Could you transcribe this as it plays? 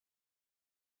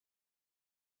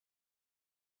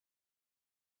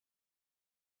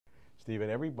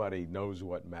Stephen, everybody knows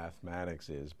what mathematics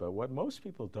is, but what most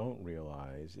people don't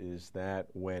realize is that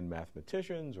when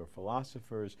mathematicians or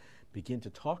philosophers begin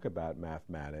to talk about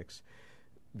mathematics,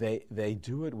 they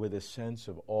do it with a sense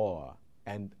of awe,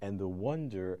 and the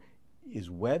wonder is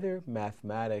whether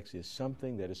mathematics is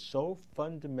something that is so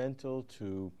fundamental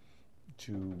to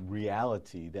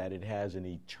reality that it has an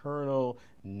eternal,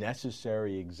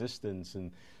 necessary existence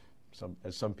in some,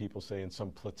 as some people say, in some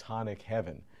platonic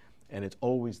heaven, and it's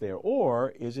always there?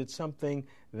 Or is it something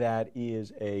that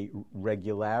is a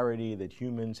regularity that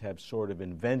humans have sort of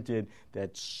invented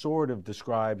that sort of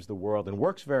describes the world and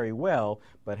works very well,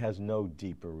 but has no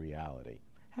deeper reality?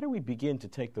 How do we begin to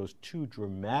take those two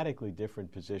dramatically different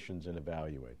positions and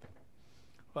evaluate them?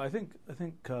 Well, I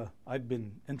think I've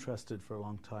been interested for a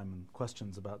long time in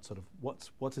questions about sort of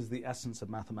what is the essence of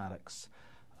mathematics.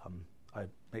 I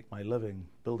make my living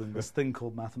building this thing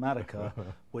called Mathematica,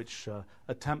 which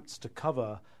attempts to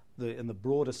cover in the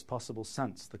broadest possible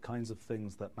sense the kinds of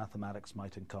things that mathematics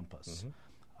might encompass.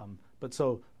 But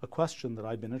so a question that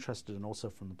I've been interested in also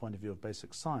from the point of view of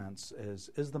basic science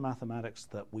is the mathematics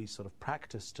that we sort of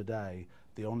practice today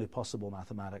the only possible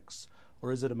mathematics,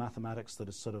 or is it a mathematics that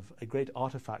is sort of a great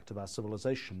artifact of our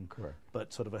civilization, Correct,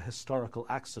 but sort of a historical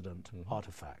accident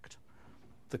artifact?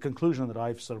 The conclusion that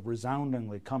I've sort of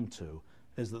resoundingly come to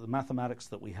is that the mathematics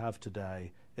that we have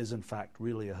today is in fact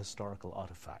really a historical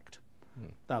artifact.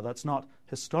 Now, that's not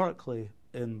historically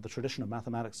in the tradition of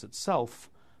mathematics itself.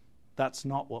 That's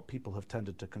not what people have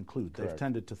tended to conclude. Correct. They've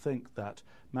tended to think that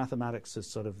mathematics is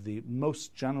sort of the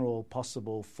most general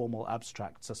possible formal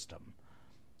abstract system.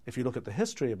 If you look at the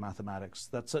history of mathematics,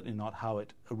 that's certainly not how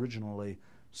it originally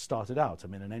started out. I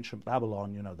mean, in ancient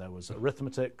Babylon, there was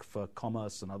arithmetic for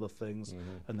commerce and other things,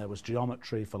 and there was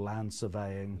geometry for land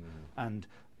surveying. And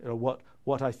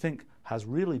what I think has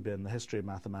really been the history of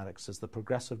mathematics is the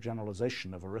progressive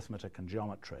generalization of arithmetic and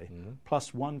geometry,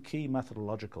 plus one key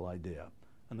methodological idea.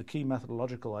 And the key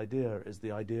methodological idea is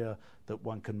the idea that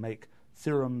one can make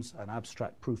theorems and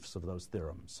abstract proofs of those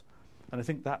theorems. And I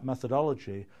think that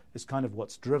methodology is kind of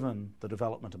what's driven the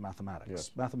development of mathematics.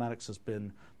 Yes. Mathematics has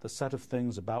been the set of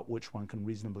things about which one can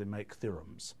reasonably make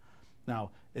theorems.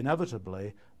 Now,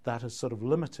 inevitably, that has sort of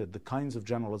limited the kinds of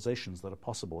generalizations that are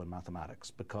possible in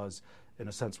mathematics, because, in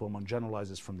a sense, when one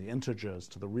generalizes from the integers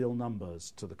to the real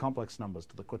numbers, to the complex numbers,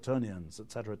 to the quaternions, et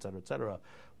cetera,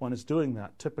 one is doing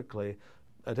that typically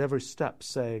at every step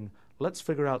saying, let's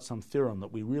figure out some theorem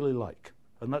that we really like,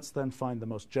 and let's then find the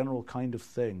most general kind of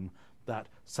thing that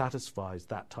satisfies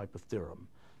that type of theorem.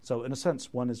 So in a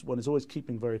sense, one is always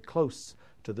keeping very close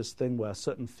to this thing where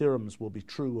certain theorems will be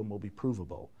true and will be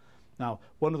provable. Now,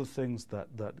 one of the things that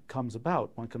comes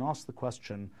about, one can ask the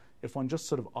question, if one just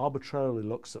sort of arbitrarily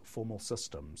looks at formal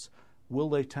systems, will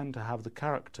they tend to have the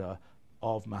character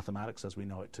of mathematics as we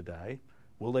know it today?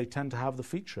 Will they tend to have the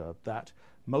feature that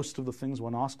most of the things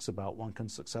one asks about one can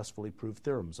successfully prove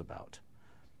theorems about?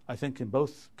 I think in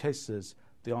both cases,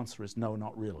 the answer is no,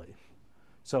 not really.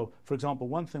 So, for example,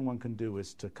 one thing one can do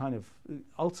is to kind of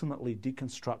ultimately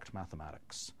deconstruct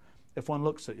mathematics. If one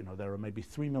looks at, there are maybe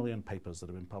 3 million papers that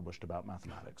have been published about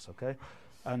mathematics, okay?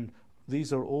 And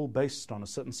these are all based on a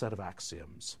certain set of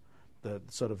axioms.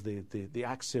 The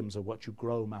axioms are what you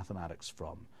grow mathematics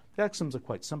from. The axioms are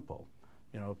quite simple.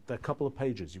 There are a couple of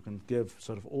pages. You can give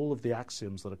sort of all of the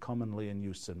axioms that are commonly in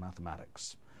use in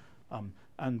mathematics.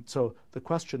 And so the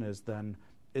question is then,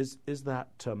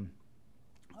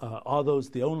 are those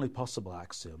the only possible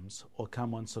axioms, or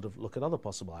can one sort of look at other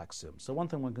possible axioms? So one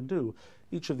thing one can do,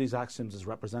 each of these axioms is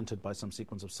represented by some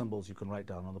sequence of symbols you can write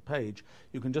down on the page.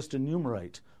 You can just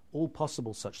enumerate all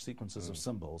possible such sequences of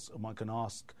symbols, and one can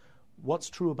ask,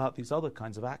 what's true about these other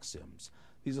kinds of axioms?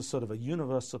 These are sort of a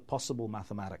universe of possible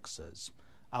mathematicses.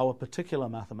 Our particular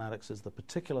mathematics is the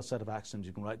particular set of axioms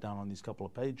you can write down on these couple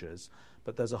of pages,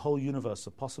 but there's a whole universe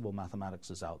of possible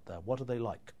mathematicses out there. What are they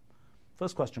like?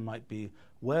 First question might be,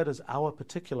 where does our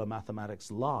particular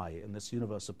mathematics lie in this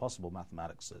universe of possible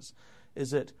mathematicses?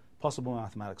 Is it possible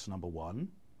mathematics number 1?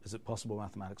 Is it possible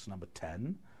mathematics number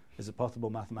 10? Is it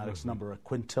possible mathematics number a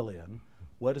quintillion?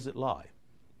 Where does it lie?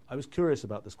 I was curious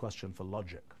about this question for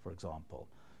logic, for example.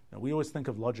 We always think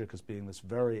of logic as being this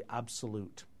very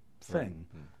absolute thing,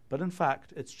 but in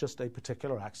fact, it's just a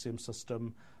particular axiom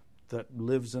system that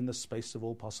lives in the space of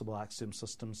all possible axiom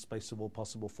systems, space of all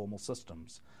possible formal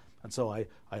systems. And so I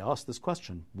asked this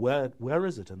question, where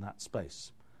is it in that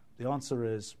space? The answer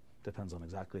is, depends on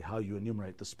exactly how you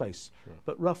enumerate the space,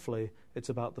 but roughly it's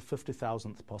about the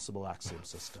 50,000th possible axiom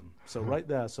system. So right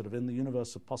there, sort of in the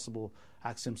universe of possible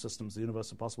axiom systems, the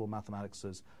universe of possible mathematics,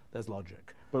 there's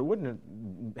logic. But wouldn't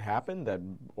it happen that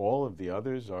all of the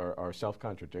others are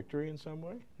self-contradictory in some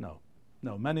way? No.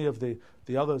 No, many of the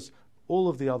others, all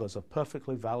of the others are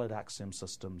perfectly valid axiom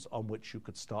systems on which you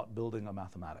could start building a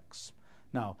mathematics.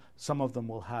 Now, some of them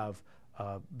will have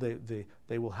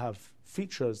they will have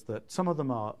features that some of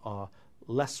them are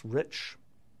less rich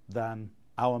than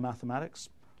our mathematics.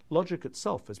 Logic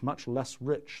itself is much less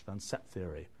rich than set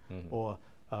theory or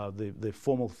the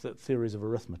formal theories of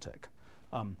arithmetic.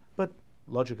 But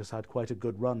logic has had quite a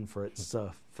good run for its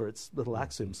little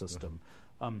axiom system.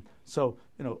 So,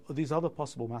 these other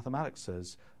possible mathematics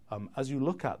as you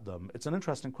look at them, it's an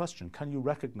interesting question. Can you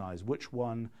recognize which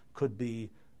one could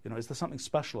be, is there something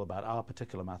special about our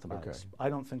particular mathematics? Okay. I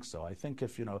don't think so. I think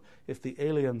if the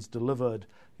aliens delivered,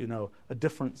 a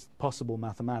different possible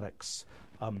mathematics,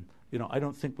 I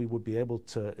don't think we would be able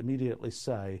to immediately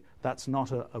say that's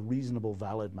not a reasonable,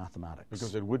 valid mathematics.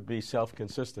 Because it would be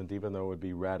self-consistent, even though it would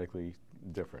be radically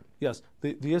different. Yes.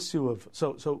 The issue of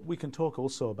so we can talk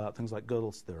also about things like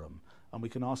Gödel's theorem, and we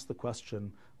can ask the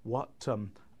question: one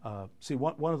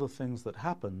of the things that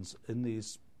happens in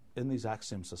these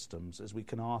axiom systems is we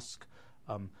can ask,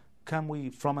 can we,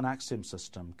 from an axiom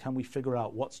system, can we figure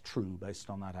out what's true based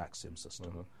on that axiom system?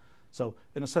 Uh-huh. So,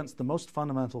 in a sense, the most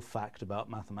fundamental fact about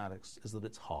mathematics is that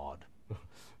it's hard.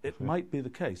 It might be the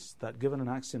case that given an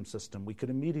axiom system, we could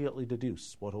immediately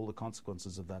deduce what all the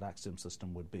consequences of that axiom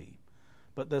system would be.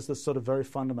 But there's this sort of very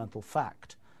fundamental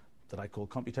fact that I call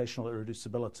computational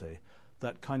irreducibility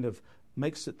that kind of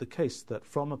makes it the case that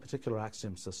from a particular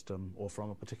axiom system or from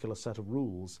a particular set of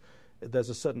rules, there's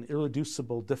a certain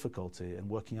irreducible difficulty in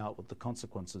working out what the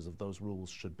consequences of those rules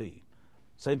should be.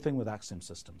 Same thing with axiom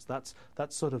systems. That's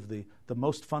sort of the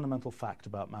most fundamental fact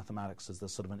about mathematics is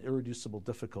there's sort of an irreducible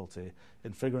difficulty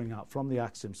in figuring out from the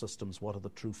axiom systems what are the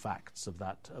true facts of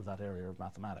that area of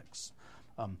mathematics.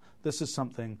 This is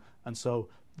something, and so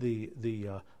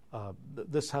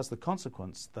this has the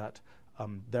consequence that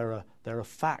there are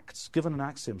facts. Given an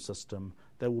axiom system,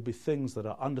 there will be things that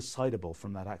are undecidable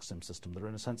from that axiom system, that are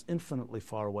in a sense infinitely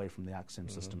far away from the axiom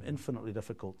system, infinitely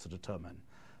difficult to determine.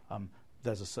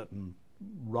 There's a certain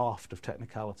raft of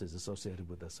technicalities associated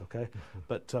with this, okay?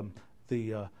 But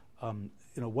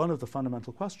one of the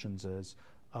fundamental questions is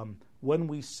when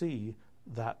we see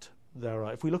that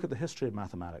if we look at the history of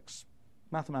mathematics,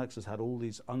 mathematics has had all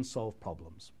these unsolved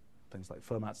problems, things like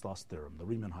Fermat's last theorem, the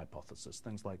Riemann hypothesis,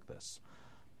 things like this.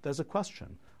 There's a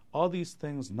question: are these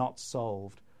things not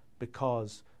solved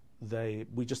because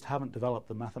we just haven't developed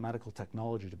the mathematical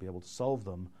technology to be able to solve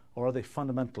them, or are they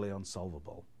fundamentally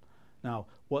unsolvable? Now,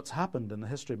 what's happened in the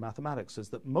history of mathematics is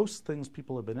that most things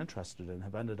people have been interested in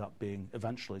have ended up being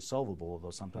eventually solvable,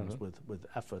 although sometimes with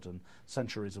effort and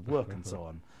centuries of work and so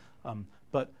on.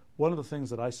 But one of the things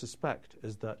that I suspect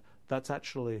is that that's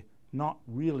actually not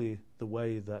really the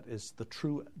way that is the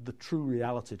true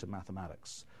reality to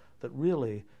mathematics. That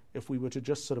really, if we were to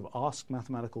just sort of ask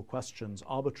mathematical questions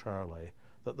arbitrarily,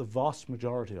 that the vast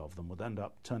majority of them would end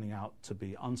up turning out to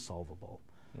be unsolvable.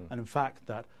 And in fact,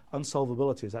 that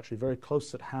unsolvability is actually very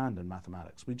close at hand in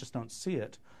mathematics. We just don't see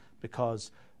it because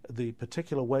the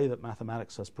particular way that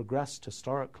mathematics has progressed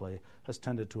historically has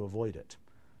tended to avoid it.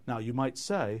 Now, you might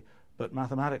say, but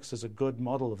mathematics is a good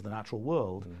model of the natural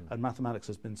world, and mathematics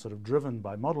has been sort of driven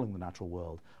by modeling the natural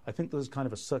world. I think this is kind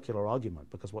of a circular argument,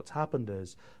 because what's happened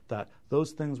is that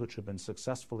those things which have been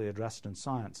successfully addressed in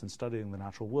science and studying the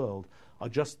natural world are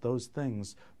just those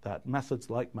things that methods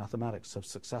like mathematics have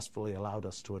successfully allowed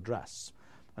us to address.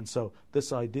 And so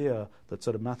this idea that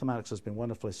sort of mathematics has been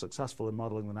wonderfully successful in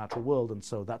modeling the natural world, and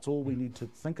so that's all we need to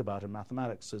think about in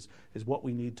mathematics is what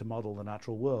we need to model the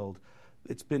natural world,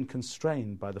 it's been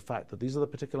constrained by the fact that these are the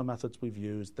particular methods we've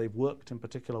used, they've worked in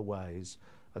particular ways,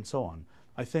 and so on.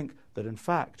 I think that, in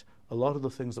fact, a lot of the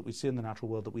things that we see in the natural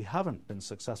world that we haven't been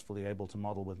successfully able to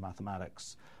model with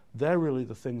mathematics, they're really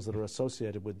the things that are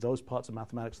associated with those parts of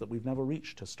mathematics that we've never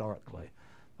reached historically.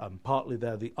 Partly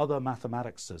they're the other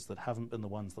mathematicses that haven't been the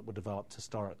ones that were developed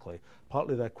historically.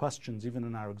 Partly they're questions, even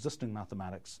in our existing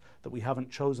mathematics, that we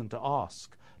haven't chosen to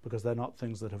ask because they're not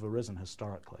things that have arisen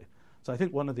historically. So I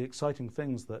think one of the exciting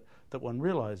things that one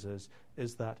realizes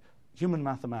is that human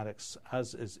mathematics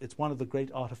it's one of the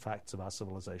great artifacts of our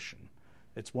civilization.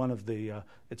 It's one of the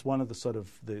sort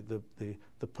of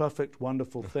the perfect,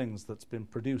 wonderful things that's been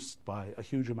produced by a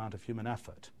huge amount of human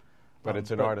effort. But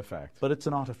it's an artifact. But it's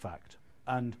an artifact.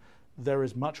 And there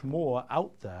is much more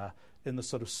out there in the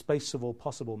sort of space of all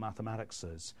possible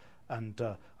mathematicses. And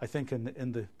I think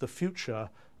in the future,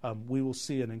 we will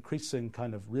see an increasing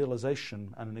kind of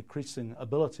realization and an increasing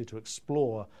ability to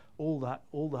explore all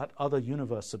that other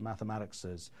universe of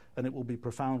mathematicses, and it will be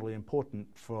profoundly important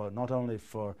for not only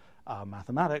for our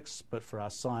mathematics, but for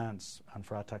our science and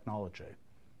for our technology.